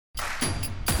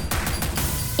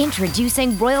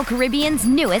Introducing Royal Caribbean's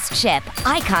newest ship,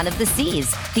 Icon of the Seas,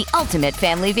 the ultimate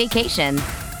family vacation.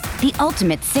 The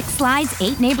ultimate 6 slides,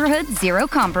 8 neighborhoods, 0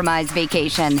 compromise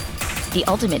vacation. The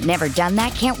ultimate never done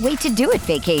that, can't wait to do it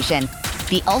vacation.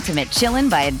 The ultimate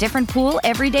chillin' by a different pool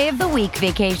every day of the week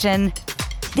vacation.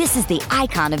 This is the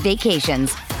Icon of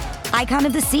Vacations. Icon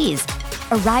of the Seas,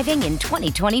 arriving in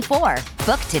 2024.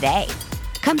 Book today.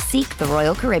 Come seek the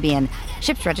Royal Caribbean.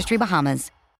 Ships Registry, Bahamas.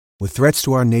 With threats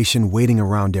to our nation waiting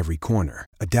around every corner,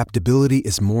 adaptability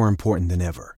is more important than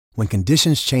ever. When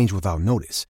conditions change without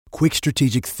notice, quick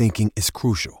strategic thinking is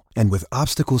crucial. And with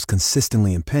obstacles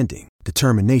consistently impending,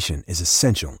 determination is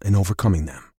essential in overcoming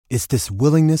them. It's this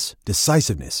willingness,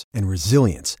 decisiveness, and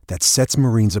resilience that sets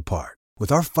Marines apart.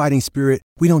 With our fighting spirit,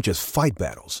 we don't just fight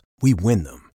battles, we win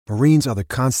them. Marines are the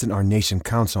constant our nation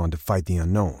counts on to fight the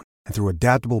unknown. And through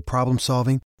adaptable problem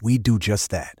solving, we do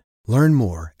just that. Learn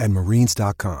more at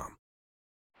marines.com.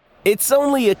 It's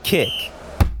only a kick,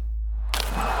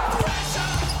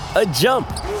 a jump,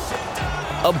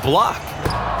 a block.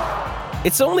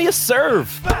 It's only a serve.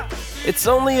 It's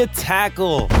only a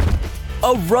tackle,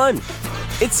 a run.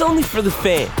 It's only for the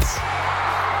fans.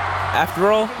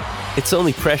 After all, it's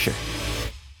only pressure.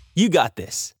 You got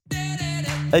this.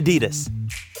 Adidas.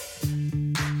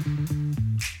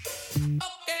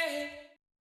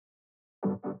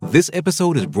 This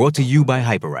episode is brought to you by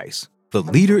Hyperice, the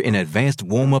leader in advanced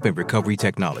warm-up and recovery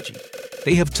technology.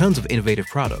 They have tons of innovative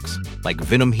products, like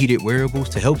Venom-heated wearables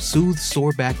to help soothe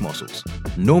sore back muscles,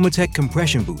 Normatec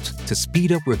compression boots to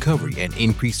speed up recovery and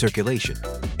increase circulation,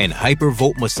 and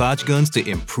Hypervolt massage guns to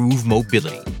improve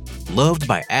mobility. Loved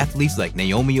by athletes like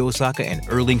Naomi Osaka and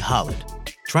Erling Haaland.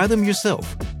 Try them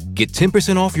yourself. Get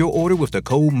 10% off your order with the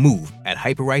code MOVE at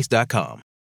hyperice.com.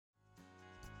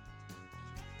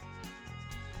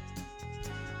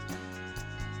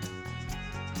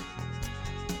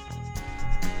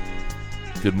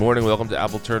 Good morning. Welcome to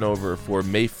Apple Turnover for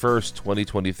May 1st,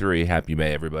 2023. Happy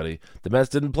May, everybody. The Mets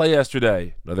didn't play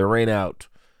yesterday. Another rain out.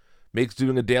 Makes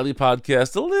doing a daily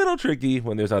podcast a little tricky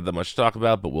when there's not that much to talk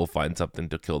about, but we'll find something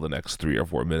to kill the next 3 or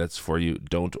 4 minutes for you.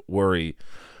 Don't worry.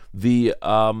 The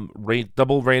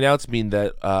double rainouts mean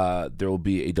that there will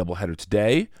be a doubleheader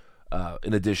today,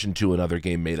 in addition to another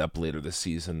game made up later this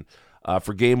season.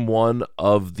 For game 1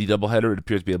 of the doubleheader, it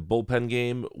appears to be a bullpen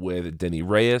game with Denny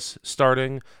Reyes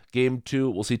starting. Game 2,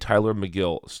 we'll see Tyler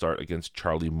McGill start against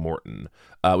Charlie Morton,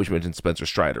 which mentioned Spencer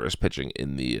Strider is pitching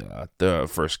in the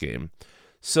first game.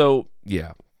 So,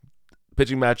 yeah,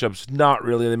 pitching matchups not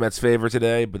really in the Mets' favor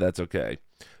today, but that's okay.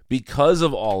 Because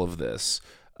of all of this,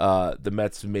 the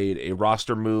Mets made a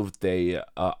roster move. They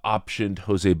optioned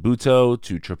Jose Butto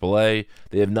to AAA.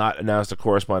 They have not announced a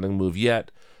corresponding move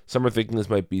yet. Some are thinking this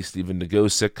might be Steven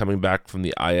Nagosic coming back from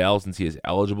the IL since he is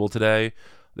eligible today.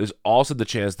 There's also the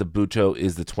chance that Butto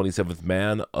is the 27th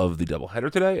man of the doubleheader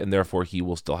today, and therefore he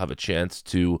will still have a chance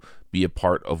to be a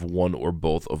part of one or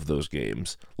both of those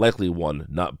games. Likely one,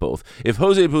 not both. If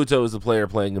Jose Butto is the player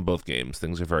playing in both games,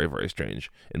 things are very, very strange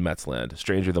in Mets land.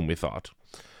 Stranger than we thought.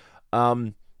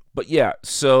 But yeah,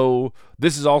 so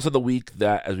this is also the week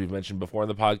that, as we've mentioned before in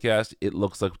the podcast, it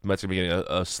looks like the Mets are getting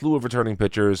a slew of returning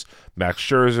pitchers, Max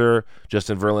Scherzer,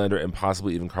 Justin Verlander, and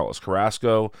possibly even Carlos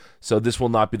Carrasco. So this will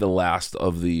not be the last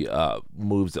of the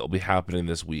moves that will be happening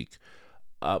this week.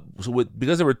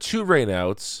 Because there were 2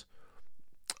 rainouts,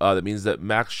 that means that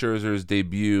Max Scherzer's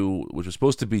debut, which was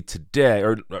supposed to be today,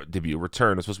 or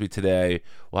return was supposed to be today,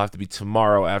 will have to be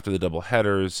tomorrow after the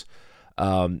doubleheaders.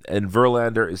 And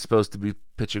Verlander is supposed to be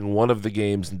pitching one of the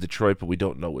games in Detroit, but we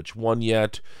don't know which one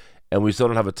yet. And we still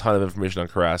don't have a ton of information on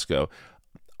Carrasco.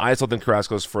 I still think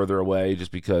Carrasco's further away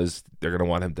just because they're going to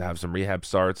want him to have some rehab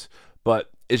starts. But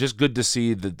it's just good to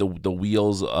see that the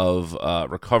wheels of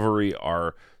recovery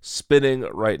are spinning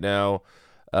right now.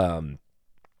 I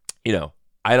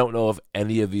don't know if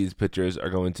any of these pitchers are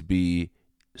going to be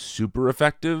super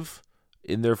effective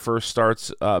in their first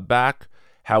starts back.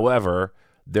 However,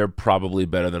 they're probably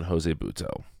better than Jose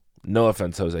Butto. No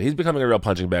offense, Jose. He's becoming a real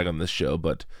punching bag on this show,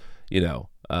 but,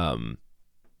 I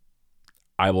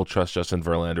will trust Justin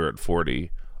Verlander at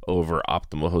 40 over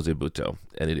optimal Jose Butto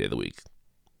any day of the week.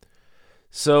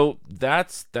 So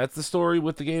that's the story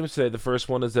with the games today. The first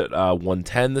one is at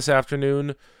 1:10 this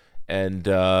afternoon, and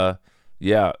a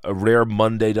rare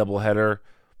Monday doubleheader.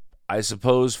 I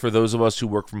suppose for those of us who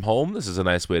work from home, this is a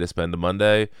nice way to spend a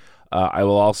Monday. I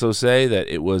will also say that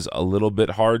it was a little bit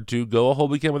hard to go a whole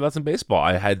weekend without some baseball.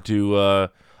 I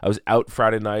was out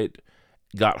Friday night,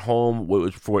 got home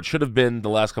for what should have been the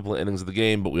last couple of innings of the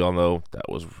game, but we all know that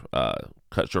was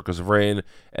cut short because of rain,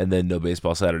 and then no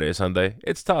baseball Saturday or Sunday.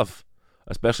 It's tough,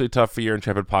 especially tough for your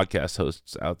intrepid podcast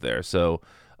hosts out there. So,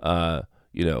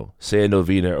 say a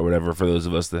novena or whatever for those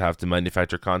of us that have to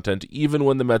manufacture content even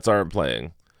when the Mets aren't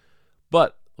playing.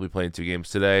 But we'll be playing 2 games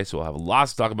today, so we'll have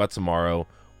lots to talk about tomorrow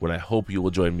when I hope you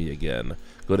will join me again.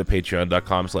 Go to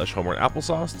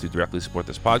patreon.com/homerandapplesauce to directly support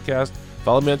this podcast.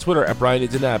 Follow me on Twitter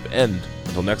 @BrianNeedsAnap. And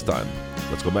until next time,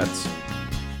 let's go Mets.